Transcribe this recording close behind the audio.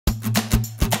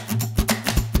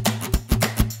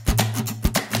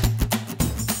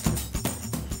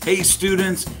Hey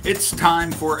students, it's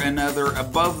time for another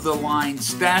Above the Line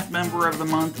Staff Member of the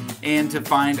Month and to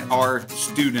find our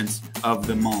Students of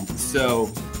the Month.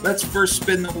 So let's first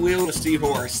spin the wheel to see who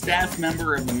our Staff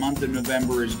Member of the month of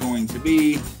November is going to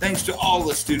be. Thanks to all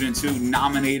the students who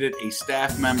nominated a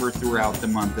staff member throughout the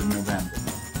month of November.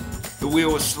 The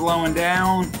wheel is slowing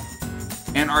down,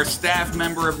 and our Staff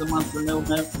Member of the month of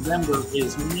November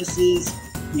is Mrs.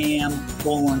 Pam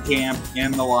Folenkamp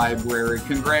in the library.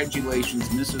 Congratulations,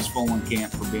 Mrs. Folenkamp,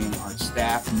 for being our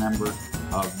staff member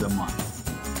of the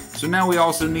month. So now we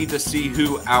also need to see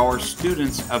who our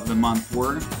students of the month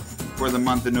were for the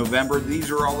month of November. These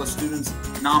are all the students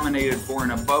nominated for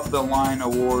an Above the Line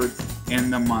award in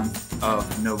the month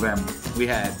of November. We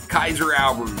had Kaiser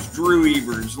Albers, Drew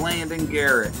Evers, Landon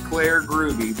Garrett, Claire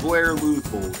Gruby, Blair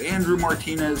Luthold, Andrew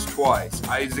Martinez twice,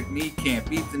 Isaac Niekamp,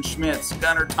 Ethan Schmitz,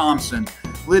 Gunnar Thompson,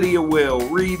 Lydia Will,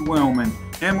 Reed Willman,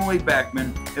 Emily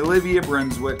Beckman, Olivia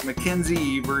Brunswick,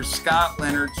 Mackenzie Evers, Scott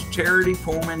Leonards, Charity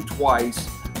Pullman twice,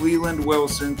 Leland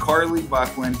Wilson, Carly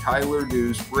Buckland, Tyler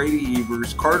Deuce, Brady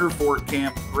Evers, Carter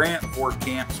Fortcamp, Grant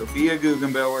Fortcamp, Sophia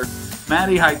Guggenbiller,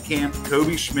 Maddie Heitkamp,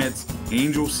 Kobe Schmitz,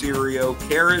 Angel Serio,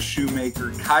 Kara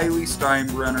Shoemaker, Kylie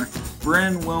Steinbrenner,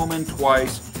 Bryn Willman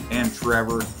twice, and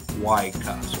Trevor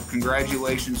Wyckoff. So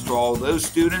congratulations to all those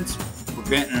students for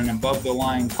getting an Above the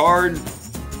Line card.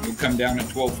 You'll come down at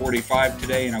 12:45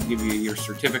 today, and I'll give you your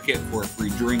certificate for a free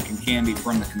drink and candy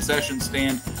from the concession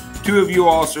stand. Two of you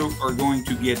also are going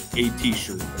to get a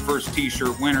t-shirt. The first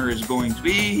t-shirt winner is going to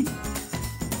be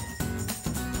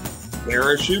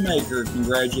Kara Shoemaker.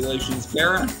 Congratulations,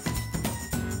 Kara.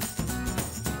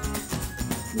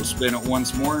 We'll spin it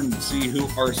once more and see who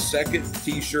our second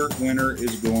t-shirt winner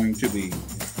is going to be.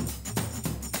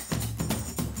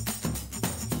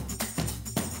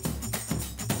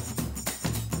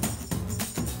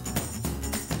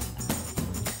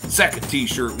 Second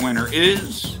t-shirt winner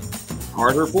is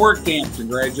Carter Fortcamp.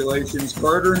 Congratulations,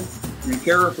 Carter and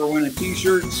Kara, for winning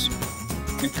t-shirts.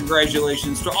 And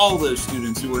congratulations to all those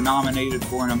students who were nominated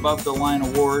for an Above the Line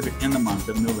award in the month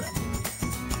of November.